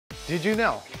Did you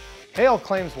know? Hale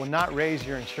claims will not raise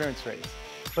your insurance rates,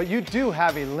 but you do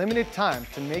have a limited time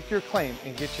to make your claim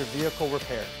and get your vehicle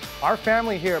repaired. Our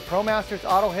family here at ProMasters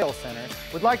Auto Hale Center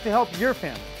would like to help your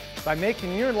family by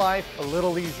making your life a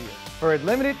little easier. For a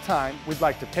limited time, we'd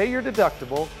like to pay your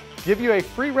deductible, give you a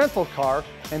free rental car,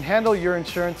 and handle your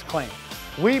insurance claim.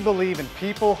 We believe in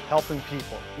people helping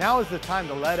people. Now is the time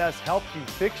to let us help you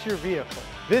fix your vehicle.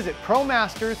 Visit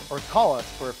ProMasters or call us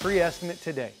for a free estimate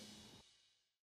today.